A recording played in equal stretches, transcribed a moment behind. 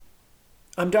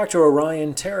I'm Dr.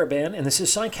 Orion Taraban, and this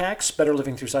is PsycHacks, Better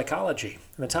Living Through Psychology.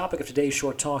 And the topic of today's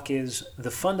short talk is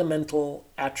the fundamental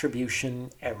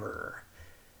attribution error.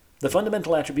 The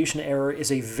fundamental attribution error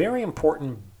is a very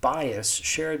important bias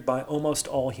shared by almost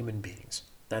all human beings.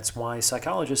 That's why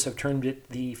psychologists have termed it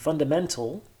the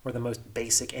fundamental, or the most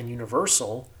basic and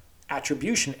universal,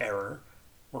 attribution error,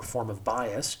 or form of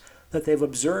bias, that they've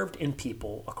observed in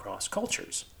people across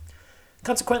cultures.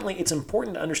 Consequently, it's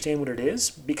important to understand what it is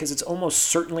because it's almost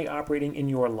certainly operating in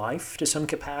your life to some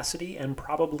capacity and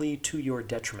probably to your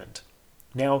detriment.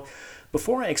 Now,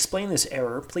 before I explain this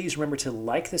error, please remember to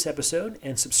like this episode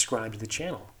and subscribe to the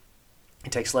channel.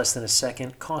 It takes less than a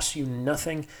second, costs you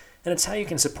nothing, and it's how you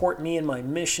can support me in my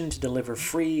mission to deliver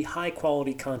free,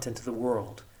 high-quality content to the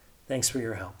world. Thanks for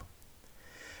your help.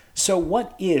 So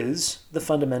what is the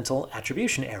fundamental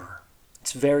attribution error?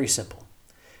 It's very simple.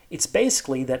 It's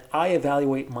basically that I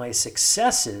evaluate my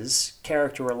successes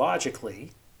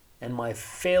characterologically and my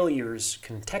failures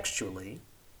contextually,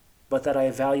 but that I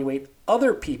evaluate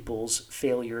other people's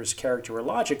failures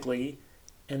characterologically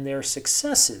and their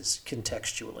successes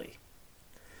contextually.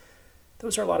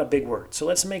 Those are a lot of big words, so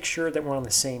let's make sure that we're on the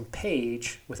same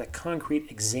page with a concrete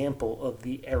example of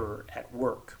the error at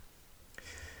work.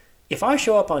 If I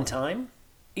show up on time,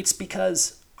 it's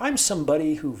because I'm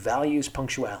somebody who values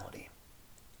punctuality.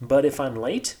 But if I'm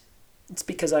late, it's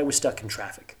because I was stuck in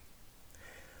traffic.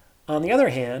 On the other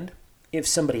hand, if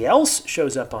somebody else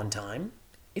shows up on time,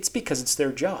 it's because it's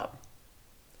their job.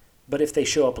 But if they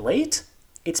show up late,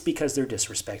 it's because they're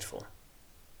disrespectful.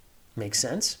 Make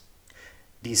sense?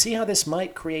 Do you see how this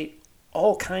might create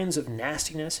all kinds of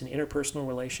nastiness in interpersonal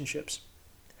relationships?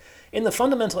 In the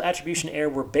fundamental attribution error,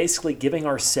 we're basically giving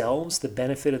ourselves the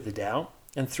benefit of the doubt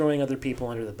and throwing other people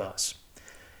under the bus.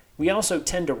 We also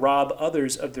tend to rob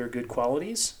others of their good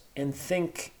qualities and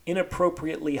think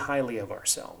inappropriately highly of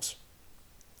ourselves.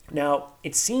 Now,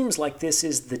 it seems like this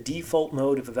is the default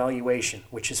mode of evaluation,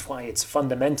 which is why it's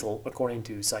fundamental according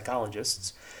to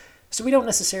psychologists. So we don't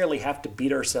necessarily have to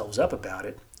beat ourselves up about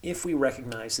it if we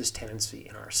recognize this tendency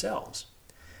in ourselves.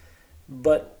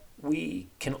 But we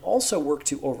can also work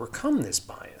to overcome this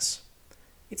bias.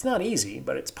 It's not easy,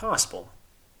 but it's possible.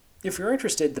 If you're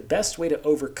interested, the best way to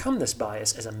overcome this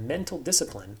bias as a mental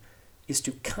discipline is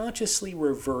to consciously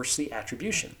reverse the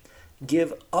attribution.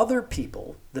 Give other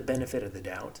people the benefit of the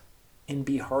doubt and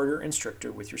be harder and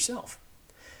stricter with yourself.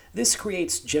 This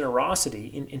creates generosity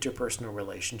in interpersonal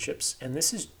relationships, and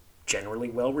this is generally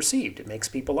well received. It makes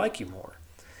people like you more.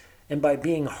 And by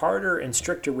being harder and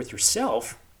stricter with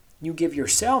yourself, you give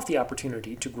yourself the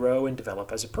opportunity to grow and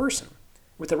develop as a person.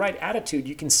 With the right attitude,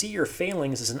 you can see your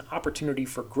failings as an opportunity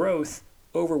for growth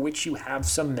over which you have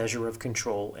some measure of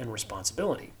control and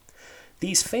responsibility.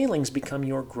 These failings become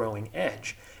your growing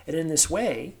edge. And in this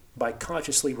way, by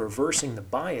consciously reversing the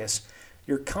bias,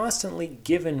 you're constantly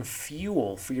given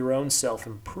fuel for your own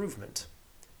self-improvement.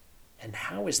 And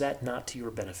how is that not to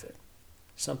your benefit?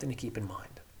 Something to keep in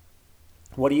mind.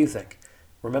 What do you think?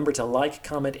 Remember to like,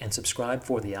 comment, and subscribe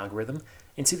for the algorithm,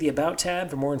 and see the About tab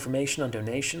for more information on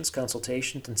donations,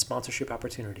 consultations, and sponsorship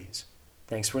opportunities.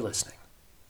 Thanks for listening.